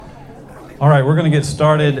All right, we're going to get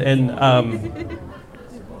started, and I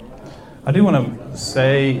do want to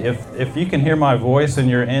say, if you can hear my voice and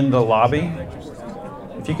you're in the lobby,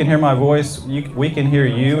 if you can hear my voice, we can hear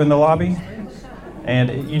you in the lobby,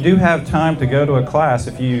 and you do have time to go to a class.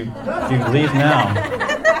 If you leave now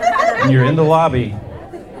and you're in the lobby,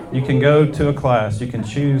 you can go to a class. You can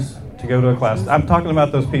choose to go to a class. I'm talking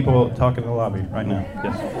about those people talking in the lobby right now.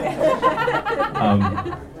 Yes.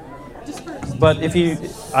 But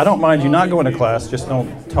I don't mind you not going to class, just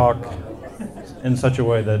don't talk in such a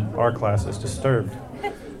way that our class is disturbed.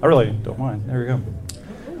 I really don't mind. There we go.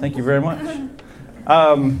 Thank you very much.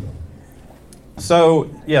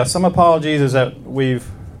 Some apologies is that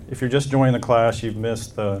if you're just joining the class, you've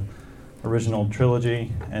missed the original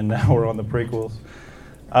trilogy, and now we're on the prequels.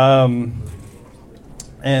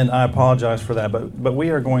 And I apologize for that, but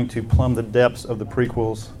we are going to plumb the depths of the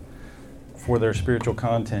prequels for their spiritual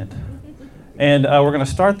content. And we're going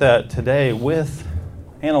to start that today with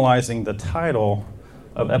analyzing the title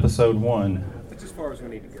of episode 1. That's as far as we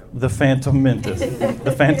need to go. The Phantom Menace.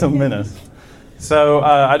 The Phantom Menace. So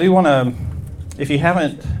I do want to, if you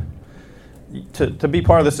haven't, to be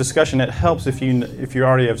part of this discussion, it helps if you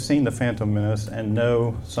already have seen The Phantom Menace and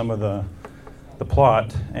know some of the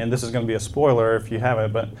plot. And this is going to be a spoiler if you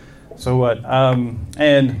haven't. But so what?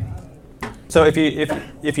 So if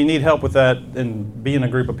you need help with that, then be in a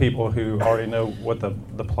group of people who already know what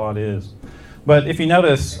the plot is. But if you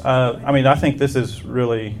notice, I think this is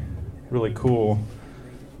really, really cool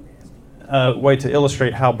way to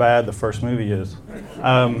illustrate how bad the first movie is.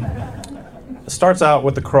 It starts out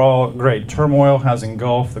with the crawl. Great, turmoil has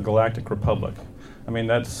engulfed the Galactic Republic. I mean,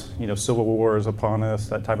 that's civil war is upon us,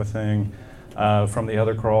 that type of thing. From the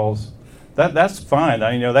other crawls, that's fine.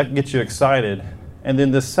 That gets you excited. And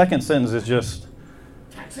then the second sentence is just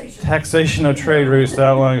taxation of trade routes to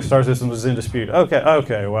outlying star systems is in dispute.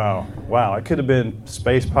 Okay, wow. It could have been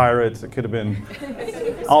space pirates. It could have been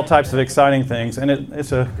all types of exciting things. And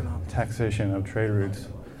it's a taxation of trade routes.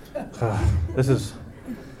 That's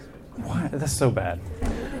so bad.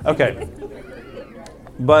 Okay.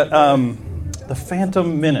 But the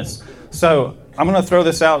Phantom Menace. So I'm going to throw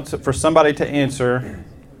this out for somebody to answer,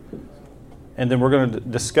 and then we're going to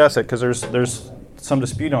discuss it because there's some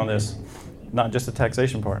dispute on this, not just the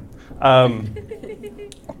taxation part.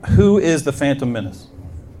 Who is the Phantom Menace?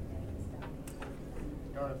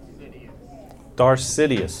 Darth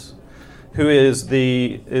Sidious. Who is He's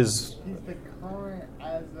the current,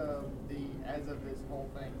 as of this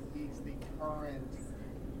whole thing, he's the current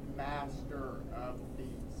master of the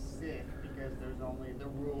Sith, because there's only the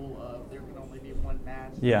rule of there can only be one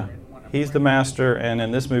master. Yeah, and one he's the apprentice. master, and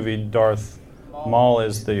in this movie, Darth Maul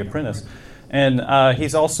is the apprentice. And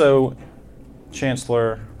he's also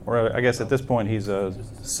Chancellor, or I guess at this point he's a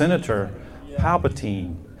Senator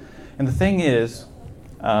Palpatine. And the thing is,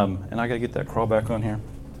 and I got to get that crawl back on here.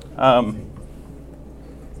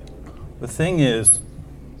 The thing is,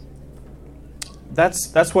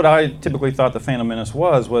 that's what I typically thought the Phantom Menace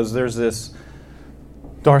was there's this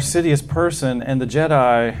Darth Sidious person, and the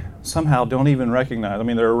Jedi somehow don't even recognize. I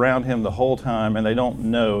mean, they're around him the whole time, and they don't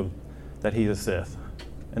know that he's a Sith.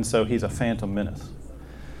 And so he's a Phantom Menace.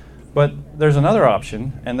 But there's another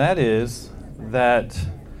option, and that is that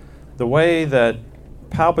the way that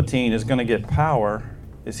Palpatine is going to get power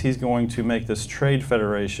is he's going to make this trade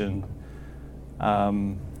federation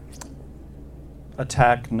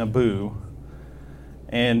attack Naboo.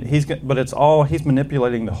 And he's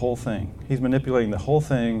manipulating the whole thing. He's manipulating the whole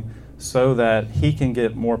thing so that he can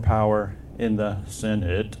get more power in the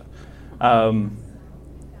Senate.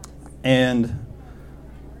 And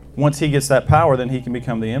once he gets that power, then he can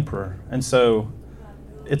become the emperor. And so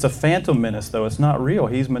it's a Phantom Menace, though. It's not real.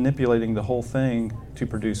 He's manipulating the whole thing to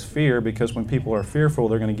produce fear, because when people are fearful,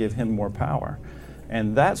 they're going to give him more power.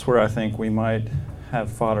 And that's where I think we might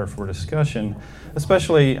have fodder for discussion.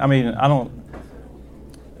 Especially,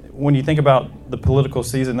 when you think about the political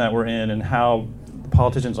season that we're in and how the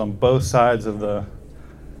politicians on both sides of the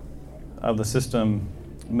system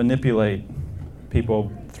manipulate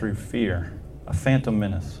people through fear, a Phantom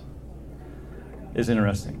Menace is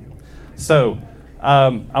interesting. So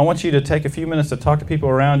I want you to take a few minutes to talk to people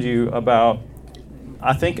around you about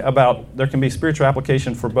there can be spiritual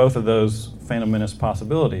application for both of those Phantom Menace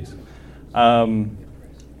possibilities.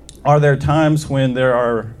 Are there times when there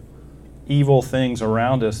are evil things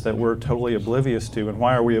around us that we're totally oblivious to, and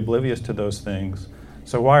why are we oblivious to those things?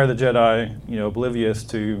 So why are the Jedi, oblivious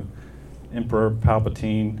to Emperor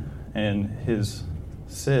Palpatine and his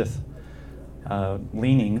Sith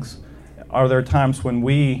leanings? Are there times when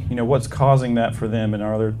we, what's causing that for them, and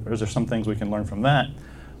is there some things we can learn from that?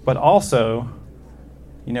 But also,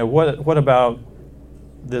 what about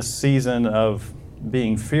this season of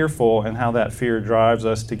being fearful and how that fear drives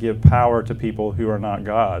us to give power to people who are not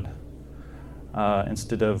God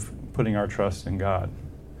instead of putting our trust in God?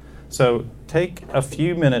 So take a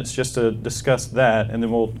few minutes just to discuss that, and then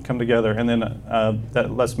we'll come together. And then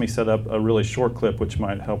that lets me set up a really short clip, which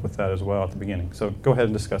might help with that as well at the beginning. So go ahead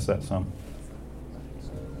and discuss that some.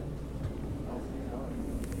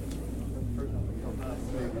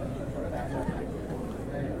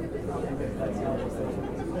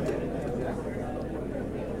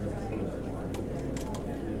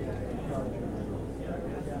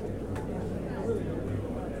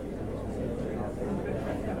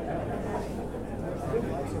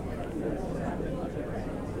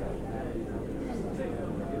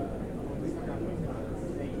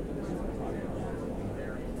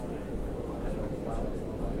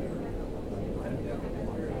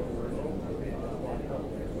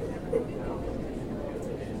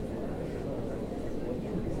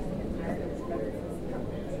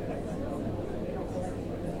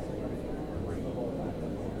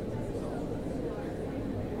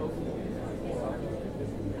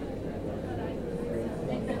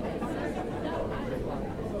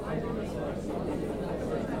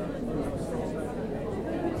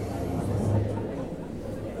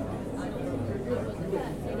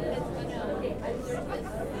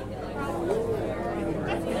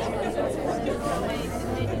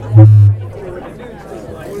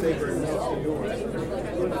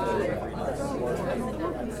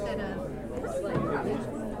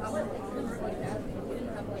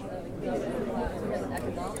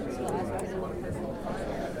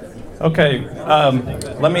 Okay,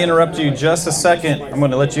 let me interrupt you just a second. I'm going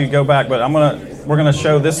to let you go back, but we're going to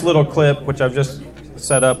show this little clip, which I've just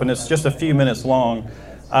set up, and it's just a few minutes long,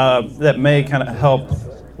 that may kind of help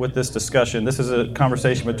with this discussion. This is a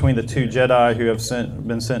conversation between the two Jedi who have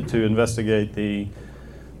been sent to investigate the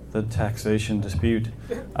taxation dispute.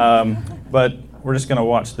 But we're just going to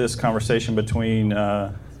watch this conversation between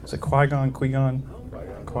is it Qui-Gon,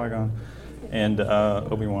 and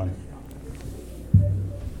Obi-Wan.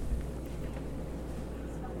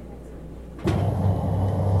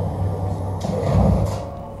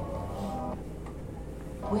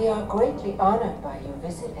 We are greatly honored by your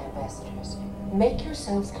visit, ambassadors. Make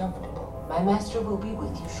yourselves comfortable. My master will be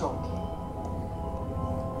with you shortly.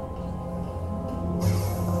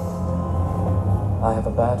 I have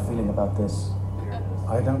a bad feeling about this.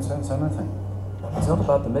 I don't sense anything. It's not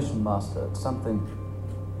about the mission, Master. It's something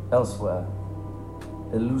elsewhere.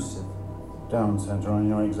 Elusive. Don't center on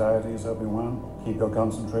your anxieties, Obi-Wan. Keep your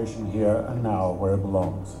concentration here and now where it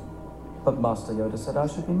belongs. But Master Yoda said I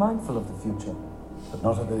should be mindful of the future. But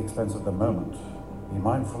not at the expense of the moment. Be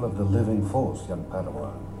mindful of the living force, young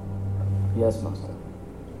Padawan. Yes, Master.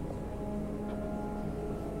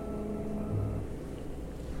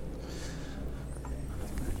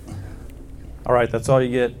 All right, that's all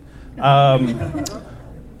you get.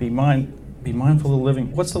 Be mindful of the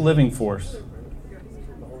living. What's the living force?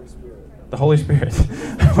 The Holy Spirit.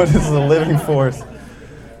 What is the living force?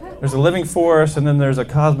 There's a living force, and then there's a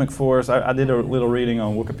cosmic force. I did a little reading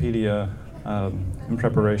on Wikipedia in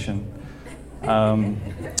preparation. The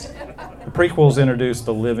prequels introduced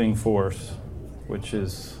the living force, which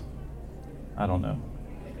is, I don't know,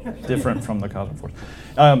 different from the cosmic force.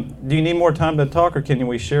 Do you need more time to talk, or can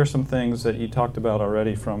we share some things that you talked about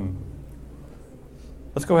already from...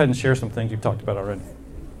 Let's go ahead and share some things you've talked about already.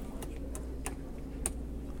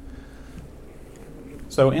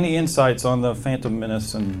 So any insights on the Phantom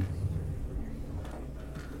Menace, and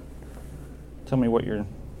tell me what your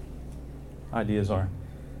ideas are.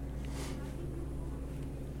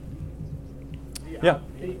 Yeah.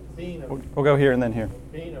 We'll go here and then here.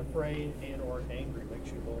 Being afraid and or angry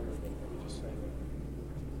makes you vulnerable. Just saying.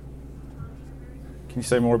 Can you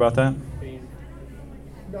say more about that?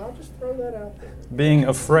 No, I'll just throw that out there. Being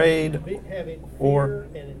afraid Having fear or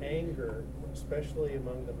and anger, especially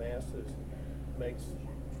among the masses, makes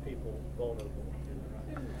people vulnerable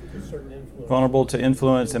to certain influence. Vulnerable to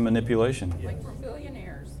influence and manipulation. Yes. Like for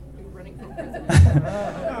billionaires who are running for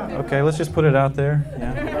president. Okay, let's just put it out there.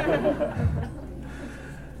 Yeah.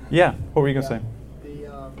 Yeah. What were you gonna say? And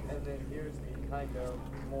then here's the kind of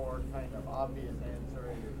more kind of obvious answer: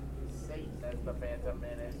 is Satan as the Phantom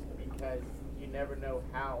Menace, because you never know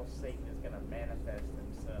how Satan is going to manifest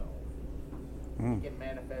himself. He can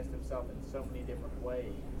manifest himself in so many different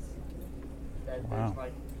ways that there's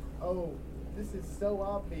like, oh, this is so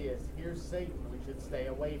obvious. Here's Satan. We should stay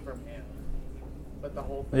away from him. But the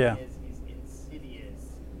whole thing is he's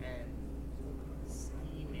insidious and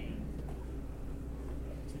scheming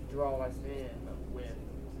to draw us in with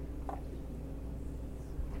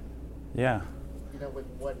Yeah. You know, with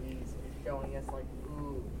what he's showing us, like,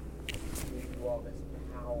 ooh, I can give you all this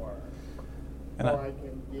power, And or I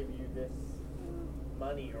can give you this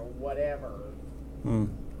money or whatever. Mm.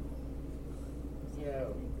 You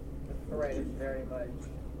know, the threat is very much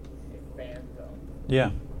a phantom.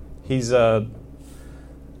 Yeah. He's, I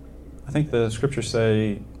think the scriptures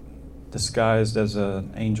say, disguised as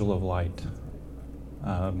an angel of light.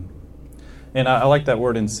 And I like that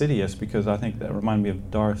word insidious because I think that reminded me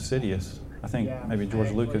of Darth Sidious. I think Yeah, maybe George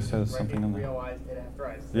I Lucas actually has something on there. realized it after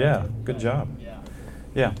I said Yeah, it. good job. Yeah.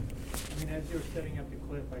 Yeah. I mean, as you were setting up the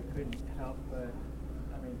clip, I couldn't help but,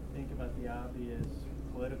 think about the obvious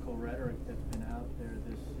political rhetoric that's been out there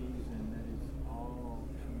this season that is all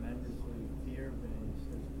tremendously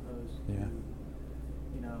fear-based as opposed to, Yeah.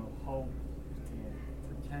 hope and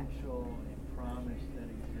potential and promise that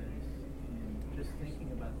exists. And just thinking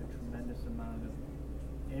about the tremendous amount of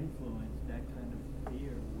influence that kind of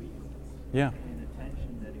fear wields. Yeah. And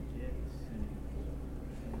attention that it gets and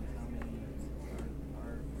how many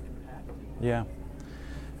are impacted. Yeah.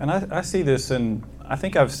 And I see this, and I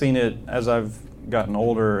think I've seen it as I've gotten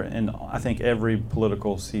older in I think every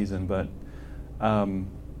political season, but the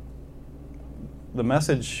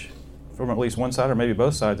message from at least one side or maybe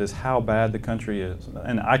both sides is how bad the country is,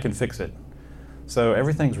 and I can fix it. So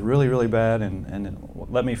everything's really, really bad, and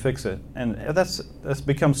let me fix it. And that's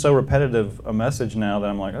become so repetitive a message now that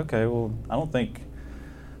I'm like, okay, well, I don't think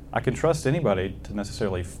I can trust anybody to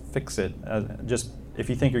necessarily fix it. Just if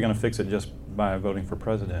you think you're going to fix it just by voting for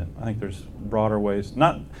president, I think there's broader ways. And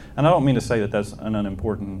I don't mean to say that that's an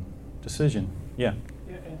unimportant decision. Yeah.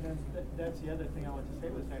 Yeah, and that's the other thing I wanted to say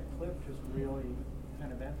was that clip just really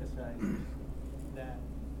kind of emphasizes that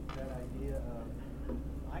idea of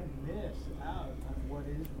I miss out on what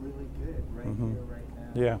is really good right here, right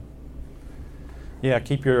now. Yeah. Yeah,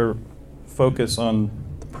 keep your focus on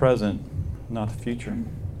the present, not the future.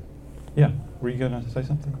 Yeah, were you going to say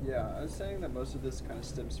something? Yeah, I was saying that most of this kind of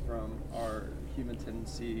stems from our human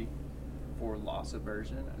tendency for loss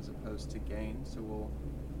aversion as opposed to gain. So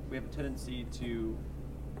we have a tendency to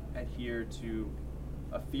adhere to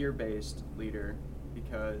a fear-based leader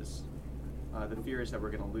because the fear is that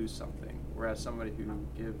we're going to lose something, whereas somebody who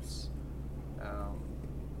gives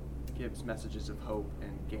messages of hope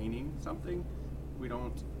and gaining something, we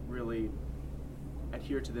don't really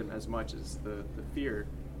adhere to them as much as the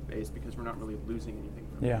fear-based because we're not really losing anything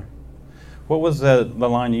from Yeah. it. What was the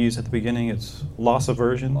line you used at the beginning? It's loss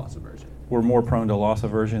aversion? Loss aversion. We're more prone to loss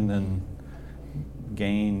aversion than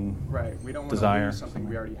gain, Right. We don't want to desire. lose something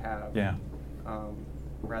we already have. Yeah.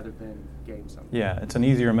 Rather than gain something. Yeah, it's an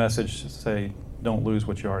easier message to say, don't lose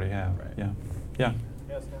what you already have. Right. Yeah. Yeah.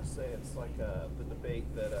 Yeah, I was going to say, it's like the debate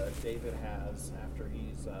that David has after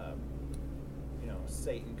he's,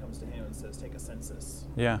 Satan comes to him and says, take a census.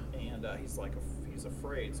 Yeah. And he's like, he's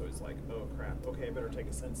afraid, so he's like, oh crap, okay, I better take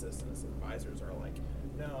a census. And his advisors are like,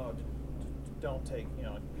 no, don't take, you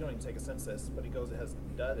don't even take a census. But he goes ahead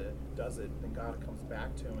and does it, then God comes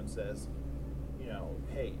back to him and says,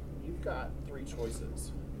 hey, you've got three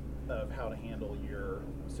choices of how to handle your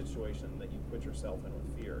situation that you put yourself in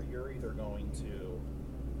with fear. You're either going to,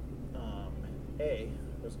 A,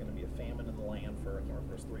 there's going to be a famine in the land for, I can't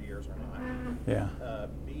remember if it's 3 years or not. Yeah.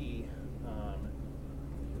 B,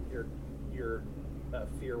 your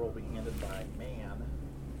fear will be handed by man,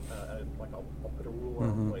 like I'll put a ruler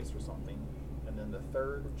in place or something. And then the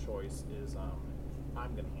third choice is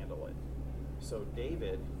I'm going to handle it. So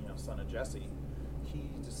David, son of Jesse, he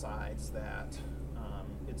decides that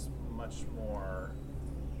it's much more,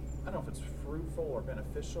 I don't know if it's fruitful or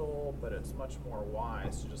beneficial, but it's much more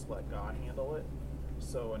wise to just let God handle it.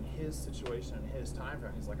 So in his situation, in his time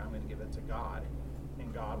frame, he's like, I'm going to give it to God.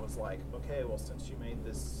 And God was like, okay, well, since you made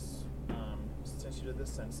this, since you did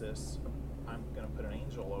this census, I'm going to put an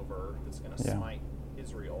angel over that's going to smite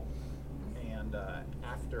Israel. And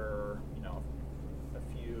after, a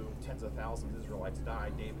few tens of thousands of Israelites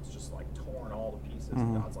died, David's just like torn all to pieces.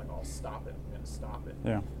 And God's like, I'll stop it. I'm going to stop it.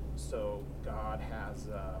 Yeah. So God has,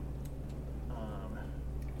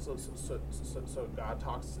 so God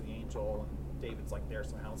talks to the angel, and David's like there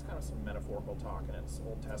somehow. It's kind of some metaphorical talk, and it's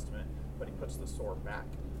Old Testament, but he puts the sword back.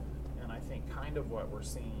 And I think kind of what we're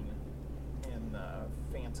seeing in the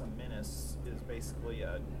Phantom Menace is basically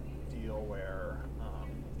a deal where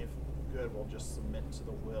if good will just submit to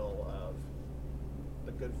the will of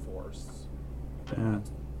the good force, that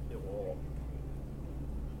it will,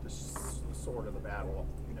 the sword of the battle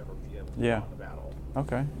will never be able to win the battle.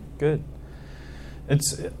 Okay, good.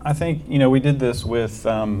 I think, we did this with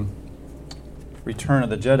Return of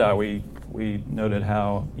the Jedi. We noted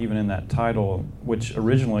how even in that title, which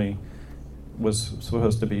originally was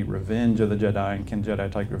supposed to be Revenge of the Jedi and Can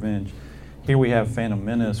Jedi Take Revenge. Here we have Phantom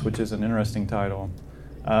Menace, which is an interesting title.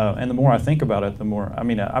 And the more I think about it, the more, I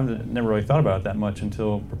mean, I've never really thought about it that much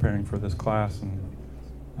until preparing for this class, and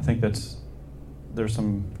I think there's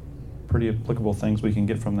some pretty applicable things we can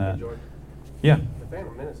get from that. George, Yeah. the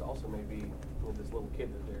Phantom Menace also may be this little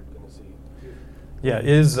kid that they're going to see too. Yeah,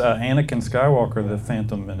 is Anakin Skywalker the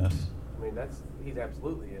Phantom Menace? I mean, he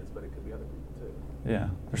absolutely is, but it could be other people too. Yeah,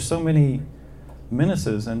 there's so many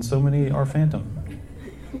menaces and so many are Phantom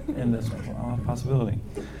in this possibility.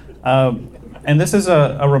 And this is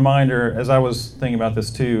a reminder, as I was thinking about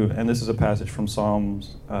this too, and this is a passage from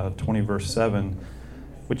Psalms 20, verse 7,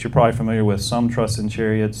 which you're probably familiar with. Some trust in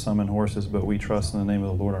chariots, some in horses, but we trust in the name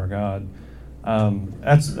of the Lord our God.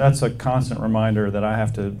 That's a constant reminder that I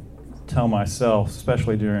have to tell myself,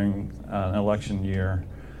 especially during an election year,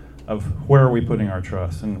 of where are we putting our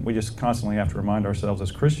trust. And we just constantly have to remind ourselves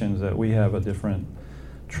as Christians that we have a different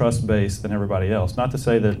trust base than everybody else. Not to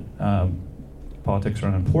say that politics are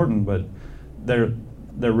unimportant, but they're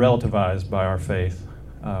relativized by our faith,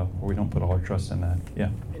 where we don't put all our trust in that.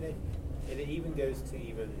 Yeah. And it even goes to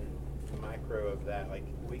even micro of that. Like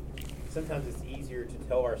sometimes it's easier to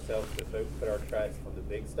tell ourselves to put our trust on the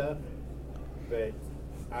big stuff, but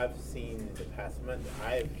I've seen in the past month that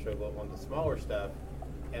I have struggled on the smaller stuff,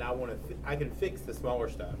 and I can fix the smaller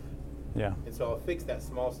stuff. Yeah. And so I'll fix that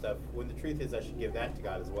small stuff when the truth is I should give that to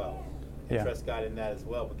God as well, and trust God in that as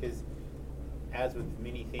well, because as with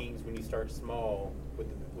many things, when you start small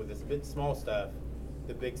with this bit small stuff,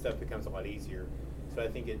 the big stuff becomes a lot easier. So I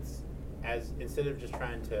think it's instead of just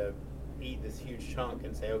trying to eat this huge chunk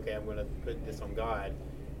and say, okay, I'm going to put this on God,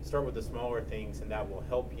 start with the smaller things, and that will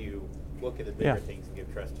help you look at the bigger things and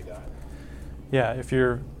give trust to God. Yeah, if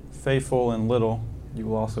you're faithful in little, you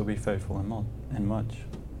will also be faithful in much.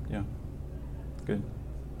 Yeah, good.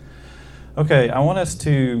 Okay,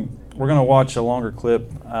 we're going to watch a longer clip.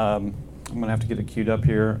 I'm going to have to get it queued up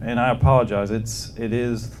here, and I apologize. It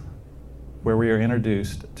is where we are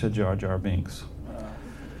introduced to Jar Jar Binks.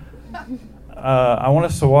 I want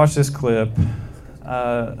us to watch this clip.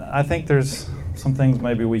 I think there's some things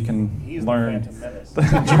maybe we can learn.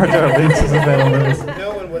 Jar Jar Binks is a Phantom Menace.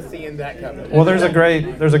 No one was seeing that coming. Well, there's a great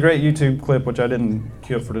YouTube clip which I didn't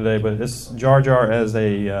queue up for today, but it's Jar Jar as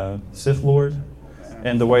a Sith Lord,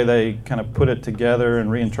 and the way they kind of put it together and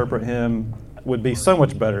reinterpret him would be so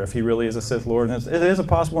much better if he really is a Sith Lord. And it is a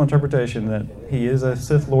possible interpretation that he is a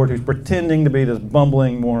Sith Lord who's pretending to be this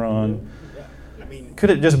bumbling moron.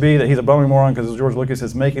 Could it just be that he's a bumbling moron because George Lucas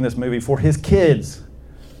is making this movie for his kids?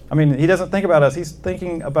 I mean, he doesn't think about us. He's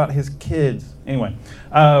thinking about his kids. Anyway,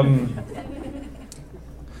 a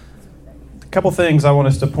couple things I want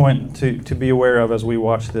us to point to be aware of as we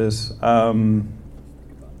watch this. He's a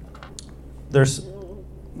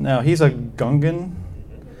Gungan,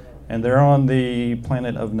 and they're on the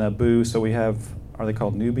planet of Naboo. So we have, are they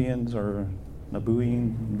called Nubians or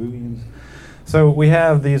Nabooians? So we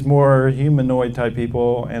have these more humanoid type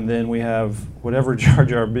people, and then we have whatever Jar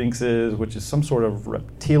Jar Binks is, which is some sort of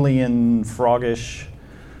reptilian, froggish.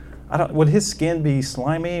 Would his skin be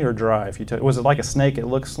slimy or dry? Was it like a snake? It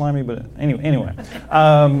looks slimy, but anyway.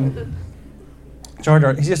 Jar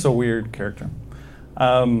Jar, he's just a weird character.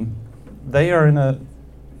 They are in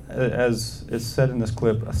as is said in this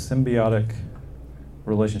clip, a symbiotic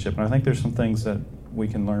relationship, and I think there's some things that we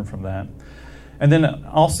can learn from that. And then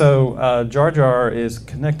also, Jar Jar is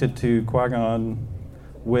connected to Qui-Gon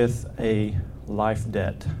with a life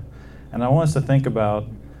debt. And I want us to think about,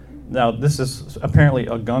 now this is apparently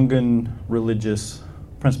a Gungan religious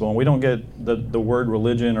principle, and we don't get the word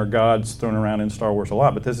religion or gods thrown around in Star Wars a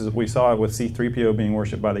lot, but we saw it with C-3PO being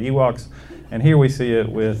worshipped by the Ewoks, and here we see it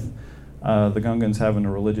with the Gungans having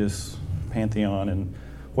a religious pantheon and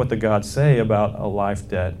what the gods say about a life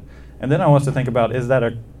debt. And then I want us to think about, is that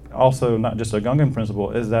also not just a Gungan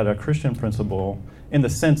principle, is that a Christian principle in the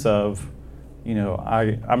sense of,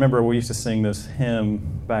 I remember we used to sing this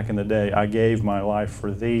hymn back in the day, I gave my life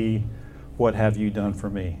for thee, what have you done for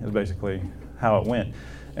me, is basically how it went.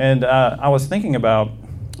 And I was thinking about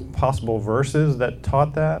possible verses that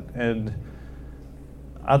taught that, and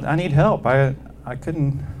I need help. I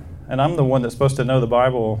couldn't, and I'm the one that's supposed to know the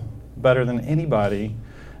Bible better than anybody,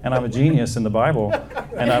 and I'm a genius in the Bible,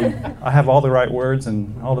 and I have all the right words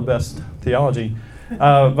and all the best theology,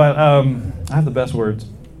 but I have the best words.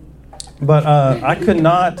 But I could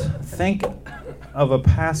not think of a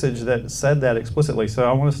passage that said that explicitly, so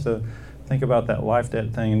I want us to think about that life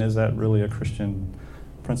debt thing, and is that really a Christian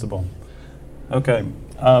principle? Okay.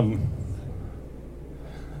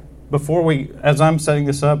 As I'm setting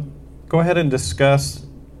this up, go ahead and discuss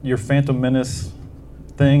your Phantom Menace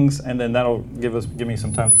things, and then that'll give me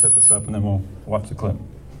some time to set this up, and then we'll watch the clip.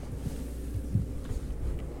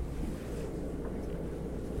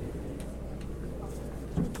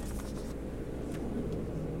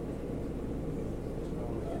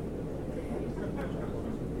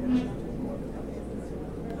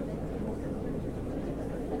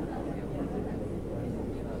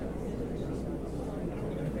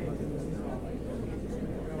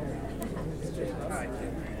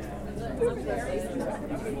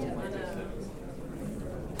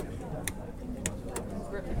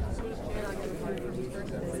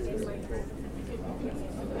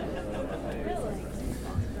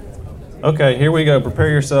 Okay, here we go. Prepare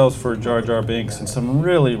yourselves for Jar Jar Binks and some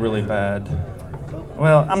really, really bad.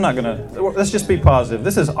 Well, I'm not gonna. Let's just be positive.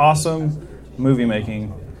 This is awesome movie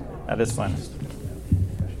making at its finest.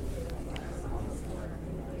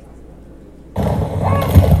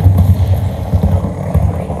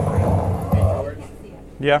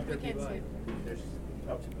 Yeah.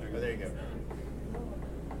 Oh, there you go.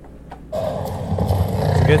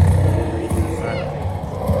 It's good.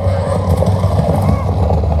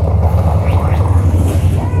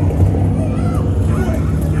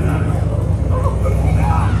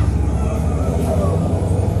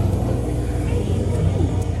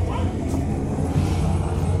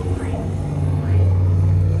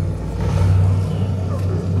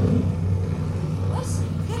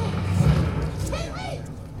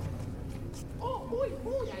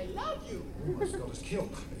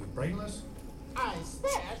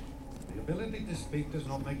 Does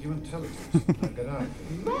not make you intelligent. Now get out.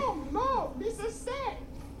 No, Mr. Stag.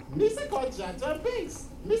 Mr. called Jar Jar Binks.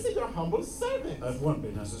 Mr. your humble servant. That won't be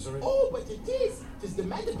necessary. Oh, but it is. It is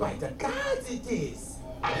demanded by the gods, it is.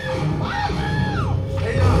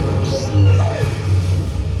 Stay down.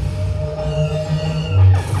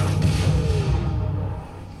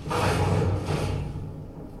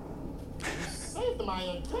 You saved my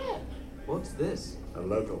again. What's this? A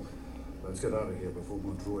local. Let's get out of here before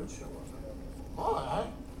more druids show up. All right.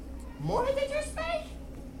 More did you speak?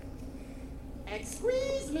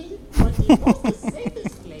 Excuse me, but the most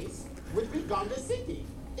safest place would be Gonga City.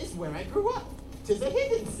 It's where I grew up. 'Tis a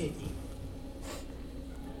hidden city.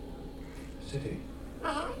 City?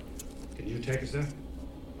 Uh-huh. Can you take us there?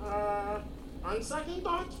 On second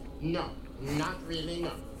thought? No, not really,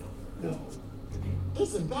 no. No.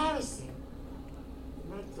 It's embarrassing.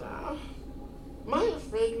 But, I'm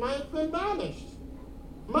afraid might have been banished.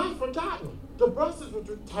 Might forgotten. The Brussels would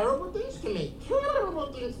do terrible things to me.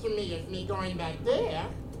 Terrible things to me if me going back there.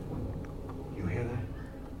 You hear that?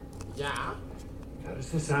 Yeah? That is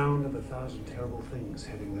the sound of 1,000 terrible things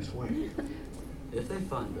heading this way. If they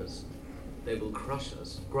find us, they will crush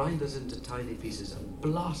us, grind us into tiny pieces, and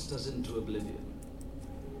blast us into oblivion.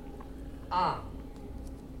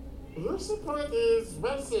 Your support is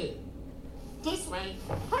well said. This way,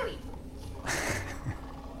 hurry.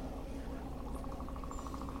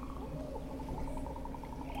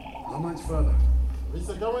 How much further? We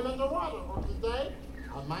are going underwater, okay?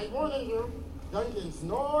 I might warn you, Dungeons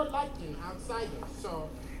no liking outsiders, so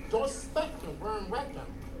don't expect a warm welcome.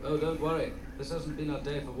 Oh, don't worry. This hasn't been our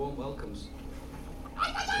day for warm welcomes.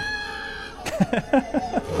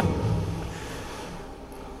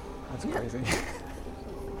 That's crazy.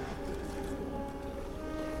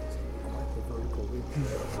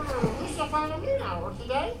 You shall follow me now,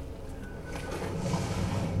 okay?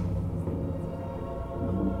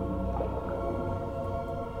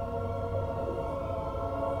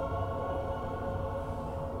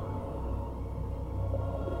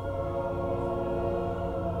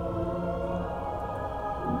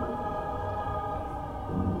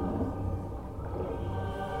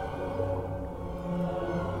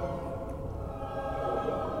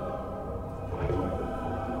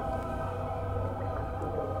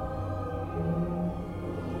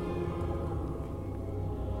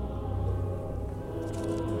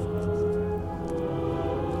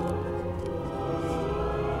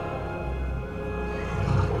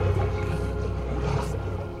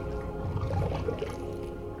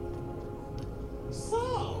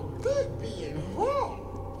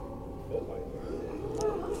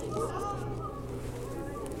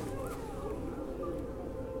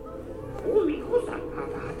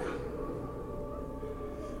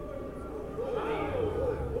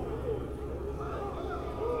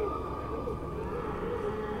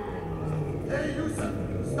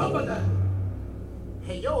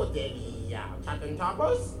 Hello, Daddy, Captain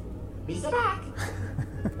Thomas. Mr. Back.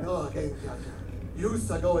 No, again, Captain. You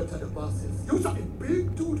are going to the buses. You are in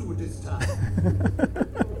big doo-doo this time.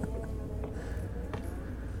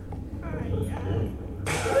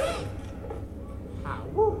 How?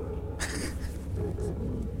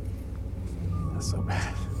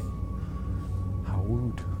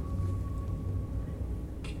 Woot.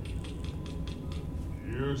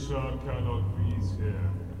 Ursa cannot breathe here.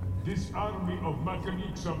 This army of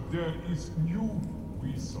mechanics up there is new,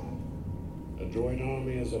 we saw. A droid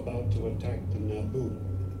army is about to attack the Naboo.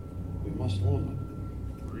 We must warn them.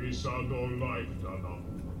 We saw no like the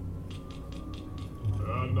Naboo.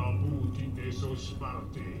 The Naboo think they so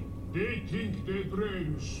smarty. They think their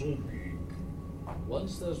brains so big.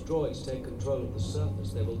 Once those droids take control of the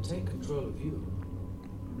surface, they will take control of you.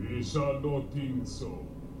 We shall not think so.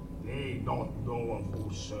 They not know of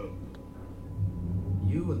whoso.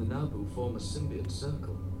 You and the Naboo form a symbiote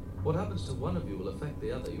circle. What happens to one of you will affect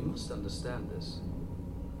the other. You must understand this.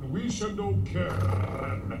 We shall no care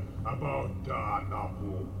about the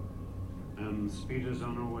Naboo. And speed is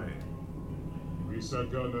on our way. We shall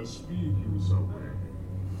gonna speed you away.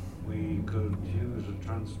 We could use a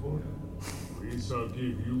transporter. We shall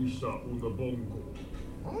give you una bongo.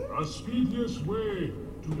 A speediest way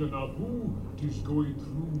to the Naboo is going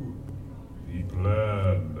through the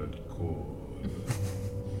planet core.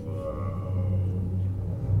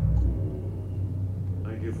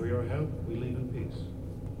 Thank you for your help. We leave in peace.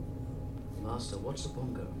 Master, what's a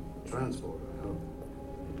bongo? Transporter, help.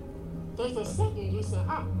 There's a second you said,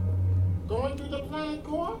 going through the planet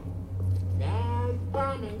core? That's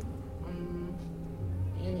bombing.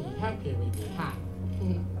 Any help here would be hot.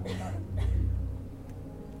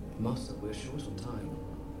 Master, we're short on time.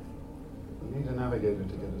 We need a navigator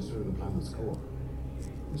to get us through the planet's core.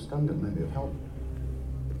 This Gundam may be of help.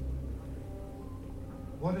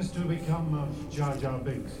 What is to become of Jar Jar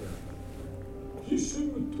Binks here? He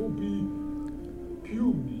seemed to be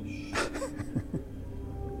puny.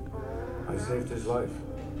 I saved his life.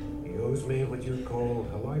 He owes me what you call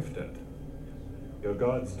a life debt. Your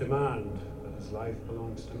gods demand that his life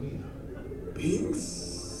belongs to me.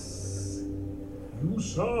 Binks? You,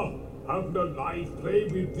 sir, have the life play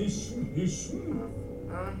with this his.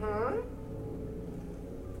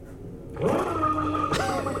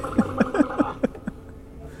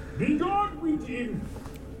 Be gone with him!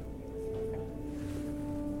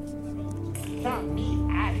 Count me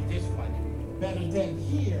out of this one. Better than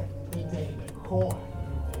here than in the core.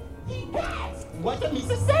 He does! What the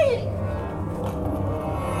Misa saying?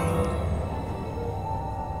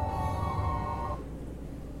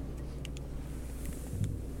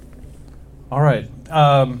 All right.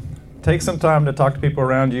 Take some time to talk to people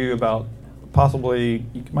around you about possibly,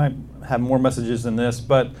 you might have more messages than this,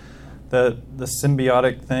 but the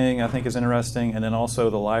symbiotic thing I think is interesting, and then also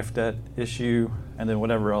the life debt issue, and then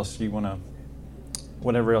whatever else you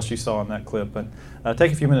saw in that clip. But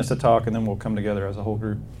take a few minutes to talk, and then we'll come together as a whole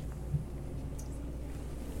group.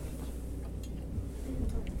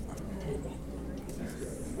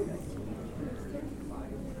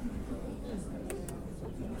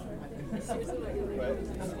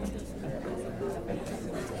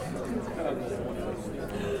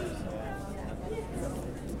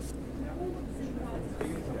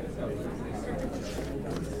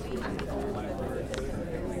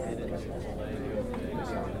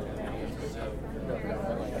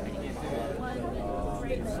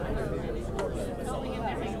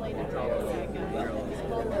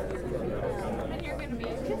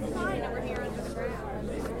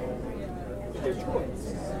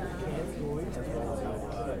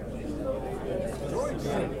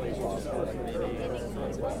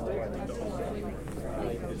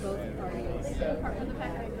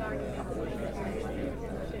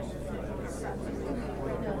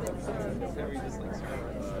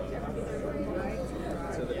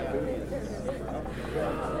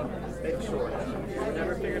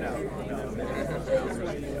 Never figured out.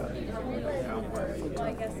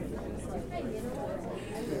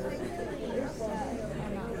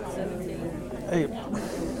 Hey,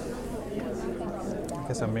 I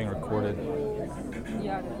guess I'm being recorded.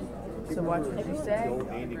 Yeah. So what did you say?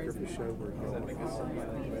 Andy Griffith show where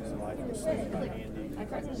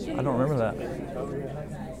I don't remember that. I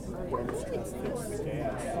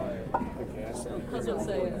was gonna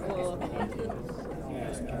say, well,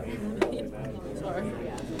 sorry.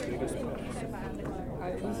 I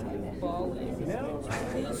was bawling.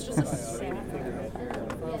 It was just a sad,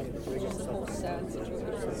 just a whole sad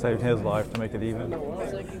situation. Saved his life to make it even. I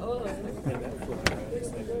was like, oh.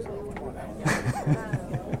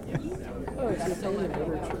 Oh, it's still my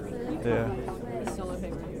favorite. Yeah. It's still my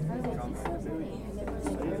favorite.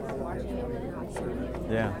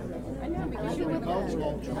 Yeah.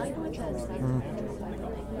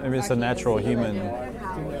 Maybe it's a natural human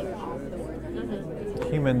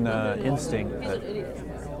instinct. That,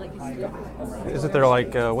 isn't there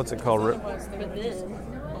like what's it called?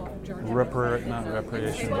 not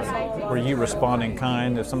reparation, where you respond in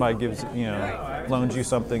kind. If somebody loans you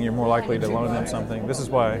something, you're more likely to loan them something. This is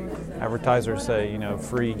why advertisers say,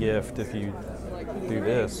 free gift if you do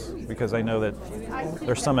this, because they know that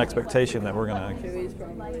there's some expectation that we're going to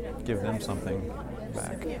give them something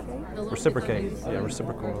back. Reciprocate,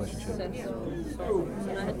 reciprocal relationship.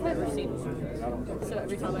 And I had never seen one. So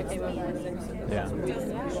every time I came over, I was Yeah.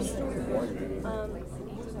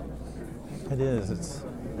 It is. It's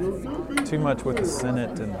too much with the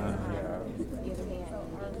Senate and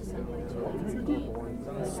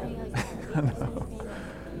I know.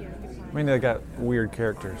 I mean, they got weird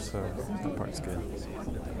characters, so that part's good.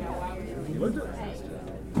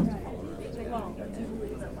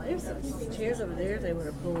 There's some chairs over there they would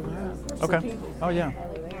have pulled up. Okay. Oh, yeah.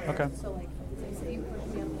 Okay.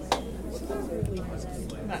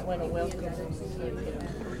 Might want to welcome.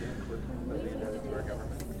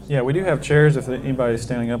 Yeah, we do have chairs. If anybody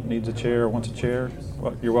standing up needs a chair or wants a chair,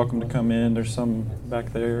 you're welcome to come in. There's some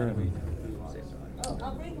back there.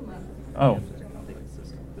 Oh,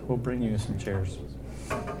 we'll bring you some chairs.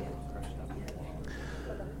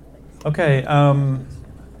 Okay.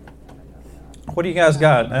 What do you guys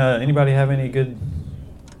got? Anybody have any good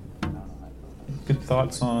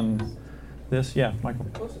thoughts on this? Yeah, Michael.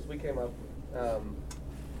 The closest we came up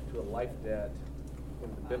to a life debt, in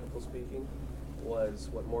the biblical speaking, was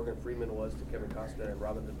what Morgan Freeman was to Kevin Costner in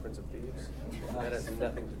Robin Hood, Prince of Thieves. That has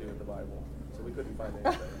nothing to do with the Bible, so we couldn't find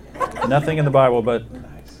anything. Nothing in the Bible, but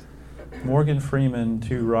Morgan Freeman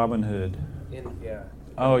to Robin Hood.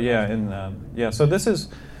 Oh yeah, So this is.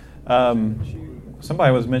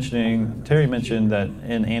 Somebody was mentioning, Terry mentioned that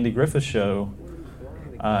in Andy Griffith's show,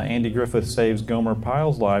 Andy Griffith saves Gomer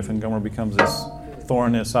Pyle's life, and Gomer becomes this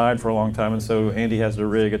thorn in his side for a long time, and so Andy has to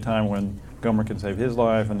rig a time when Gomer can save his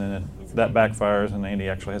life, and then that backfires, and Andy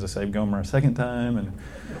actually has to save Gomer a second time.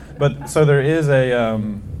 But so there is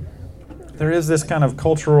this kind of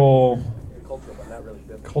cultural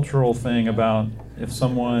thing about if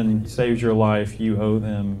someone saves your life, you owe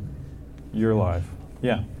them your life.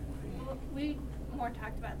 Yeah. We more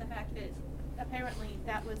talked about the fact that apparently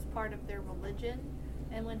that was part of their religion,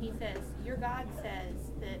 and when he says, your God says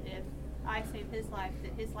that if I save his life,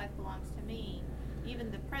 that his life belongs to me,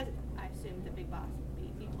 even the president, I assume the big boss,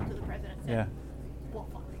 equal to the president, said, well,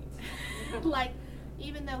 fine. Like,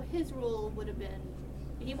 even though his rule would have been,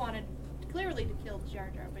 he wanted clearly to kill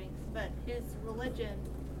Jar Jar Binks, but his religion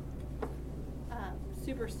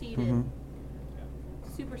superseded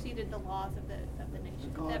the laws of the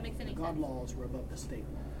nation. If that makes any God sense. laws were above the state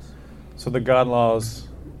laws. So the God laws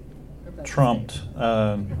trumped.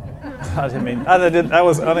 I didn't mean. That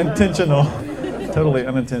was unintentional. Totally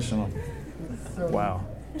unintentional. Wow.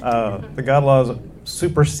 The God laws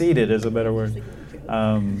superseded is a better word.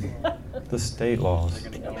 The state laws.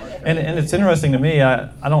 And it's interesting to me.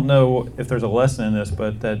 I don't know if there's a lesson in this,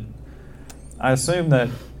 but that I assume that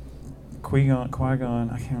Qui-Gon,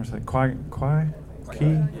 I can't remember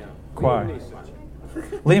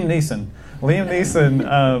Liam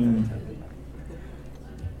Neeson,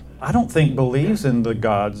 I don't think believes in the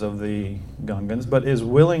gods of the Gungans, but is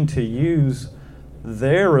willing to use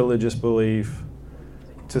their religious belief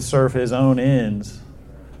to serve his own ends.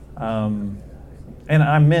 And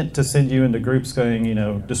I meant to send you into groups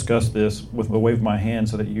going, discuss this with a wave of my hand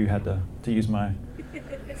so that you had to use my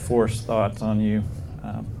forced thoughts on you.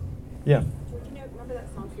 Yeah. Remember that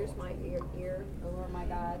song, Pierce My Ear, O Lord my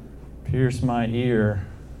God? Pierce my ear.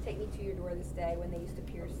 Take me to your door this day, when they used to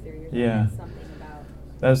pierce their ears. Yeah. Something about.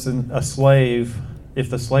 That's a slave. If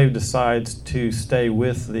the slave decides to stay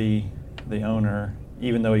with the owner,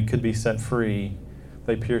 even though he could be set free,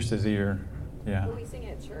 they pierce his ear. Yeah. Well, we sing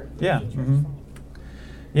it at church. Yeah. Mm-hmm.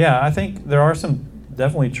 Yeah, I think there are some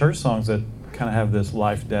definitely church songs that kind of have this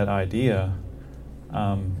life debt idea. Yeah.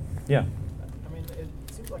 I mean, it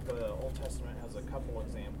seems like the Old Testament has a couple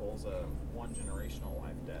examples of one-generational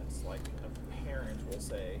life debts. Like a parent will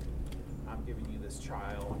say, I'm giving you this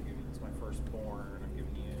child, I'm giving you this my firstborn, I'm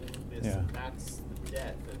giving you this. Yeah. That's the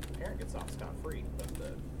debt that the parent gets off scot-free. But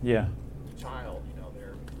the child,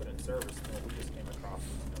 they're put in service. We just came across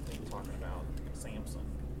things talking about Samson.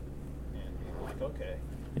 And people were like, okay.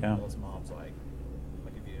 Yeah. Well, his mom's like,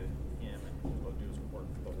 I'll give you him and go do his work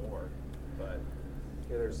for the Lord. But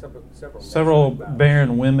there's several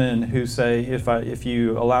barren women who say, if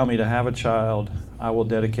you allow me to have a child, I will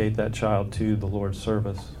dedicate that child to the Lord's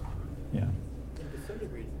service. Yeah. To some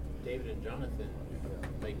degree, David and Jonathan,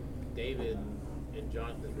 like David and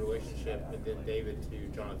Jonathan's relationship, and then David to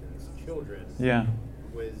Jonathan's children. Yeah.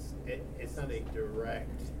 It's not a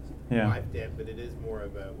direct Yeah. life debt, but it is more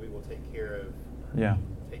of a we will take care of. Yeah.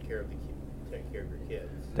 Take care of take care of your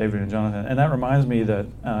kids. David and Jonathan. And that reminds me that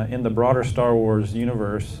in the broader Star Wars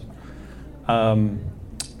universe,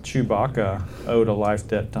 Chewbacca owed a life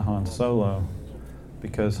debt to Han Solo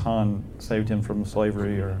because Han saved him from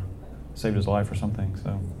slavery or saved his life or something.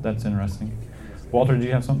 So that's interesting. Walter, do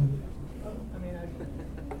you have something?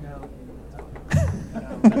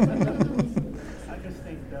 I just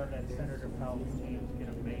think, though, that Senator Palpatine is going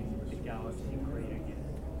to make the galaxy great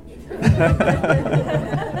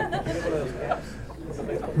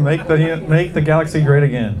again. Make the galaxy great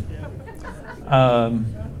again.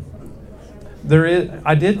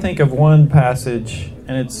 I did think of one passage,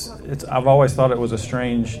 and it's I've always thought it was a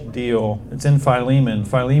strange deal. It's in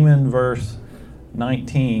Philemon verse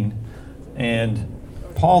 19, and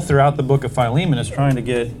Paul throughout the book of Philemon is trying to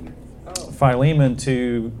get Philemon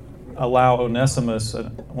to allow Onesimus,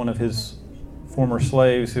 one of his former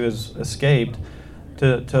slaves who has escaped,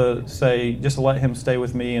 to say, just let him stay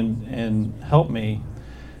with me and help me.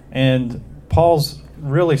 And Paul's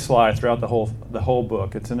really sly throughout the whole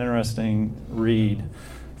book. It's an interesting read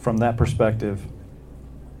from that perspective.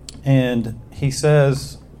 And he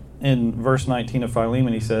says in verse 19 of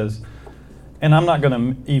Philemon, he says, and I'm not going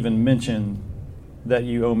to even mention that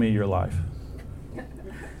you owe me your life.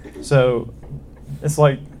 So it's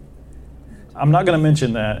like, I'm not going to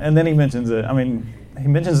mention that. And then he mentions it. I mean, he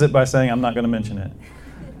mentions it by saying, I'm not going to mention it,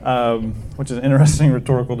 which is an interesting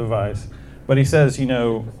rhetorical device. But he says,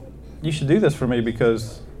 you should do this for me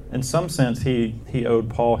because in some sense he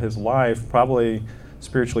owed Paul his life, probably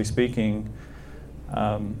spiritually speaking.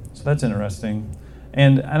 So that's interesting.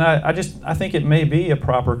 And I think it may be a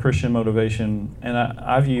proper Christian motivation, and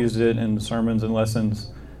I've used it in sermons and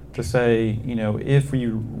lessons to say, if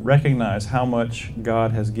you recognize how much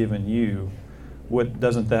God has given you,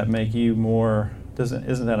 doesn't that make you more?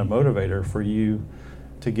 Isn't that a motivator for you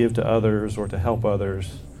to give to others or to help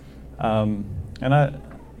others? I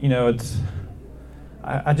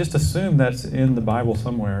just assume that's in the Bible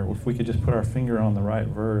somewhere. If we could just put our finger on the right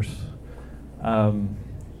verse. I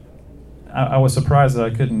was surprised that I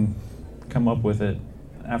couldn't come up with it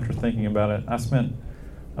after thinking about it. I spent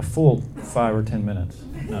a full 5 or 10 minutes.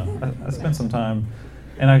 No, I spent some time,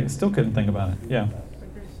 and I still couldn't think about it. Yeah.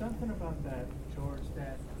 But there's something about that, George,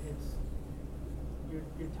 that you're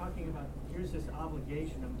talking about, here's this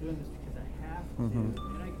obligation, I'm doing this because I have to, and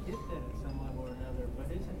I get that at some level or another, but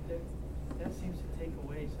that seems to take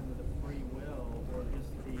away some of the free will, or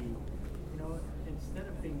just instead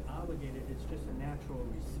of being obligated, it's just a natural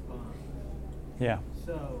response. Yeah.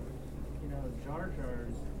 So, Jar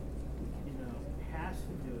Jar's, has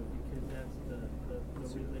to do it because that's the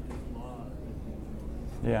religious law.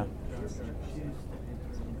 Yeah. Jar Jar chooses to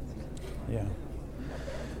enter into that. Yeah.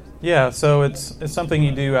 Yeah, so it's something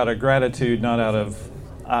you do out of gratitude, not out of,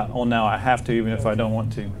 now I have to, even if I don't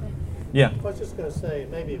want to. Yeah. I was just going to say,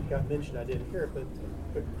 maybe it got mentioned, I didn't hear it, but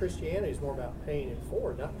Christianity is more about paying it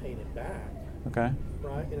forward, not paying it back. Okay.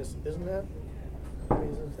 Right? And isn't that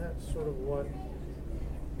sort of what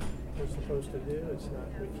we're supposed to do? It's not,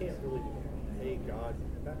 we can't really pay God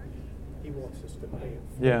back. He wants us to pay it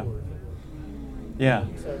forward. Yeah.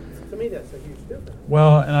 So to me, that's a huge difference.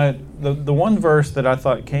 Well, and the one verse that I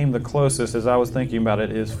thought came the closest as I was thinking about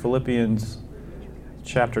it is Philippians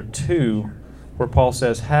chapter 2, where Paul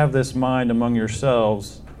says, have this mind among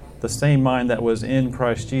yourselves, the same mind that was in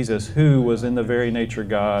Christ Jesus, who was in the very nature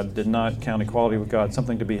God, did not count equality with God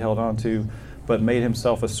something to be held on to, but made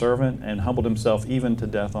himself a servant and humbled himself even to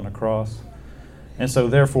death on a cross. And so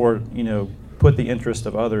therefore, put the interest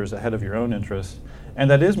of others ahead of your own interest.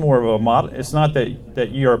 And that is more of a model. It's not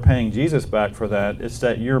that you are paying Jesus back for that. It's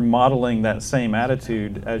that you're modeling that same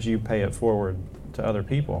attitude as you pay it forward to other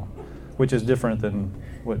people, which is different than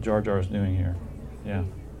what Jar Jar is doing here. Yeah.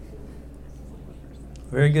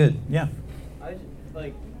 Very good. Yeah. I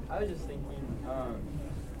was just thinking,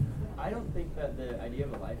 I don't think that the idea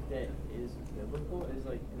of a life debt is biblical, is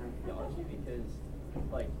in our theology, because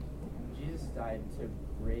Jesus died to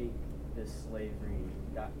break this slavery,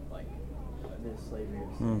 this slavery of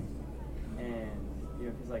sin. And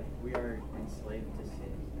because we are enslaved to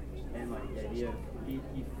sin, and the idea of he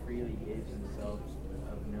freely gives himself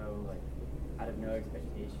out of no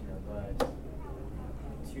expectation of us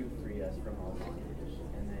to free us from all bondage,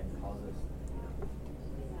 and then calls us,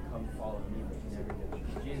 come follow me,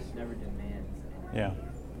 but Jesus never demands. Yeah.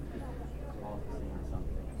 Calls us into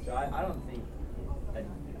something. So I don't think that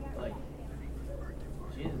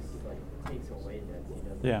Jesus takes away debts. He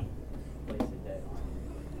doesn't place a debt.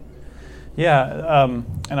 Yeah,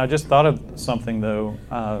 and I just thought of something though,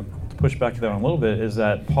 to push back to that one a little bit, is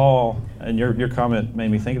that Paul, and your comment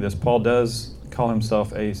made me think of this, Paul does call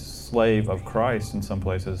himself a slave of Christ in some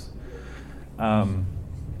places.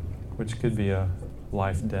 which could be a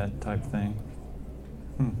life debt type thing.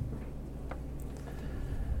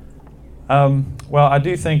 Well, I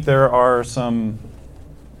do think there are some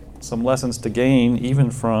lessons to gain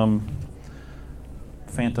even from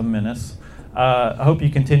Phantom Menace. I hope you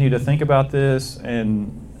continue to think about this,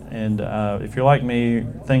 and if you're like me,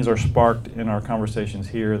 things are sparked in our conversations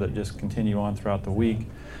here that just continue on throughout the week.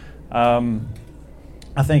 I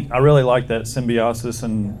really like that symbiosis,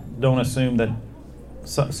 and don't assume that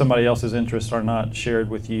somebody else's interests are not shared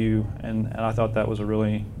with you, and I thought that was a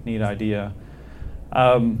really neat idea.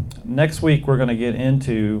 Next week we're going to get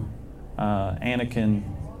into Anakin,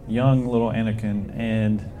 young little Anakin,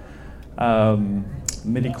 and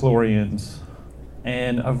midichlorians,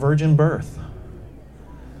 and a virgin birth.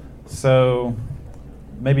 So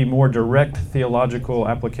maybe more direct theological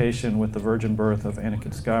application with the virgin birth of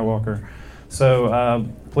Anakin Skywalker. So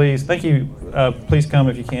please, thank you. Please come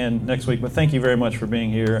if you can next week. But thank you very much for being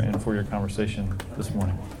here and for your conversation this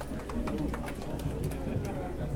morning.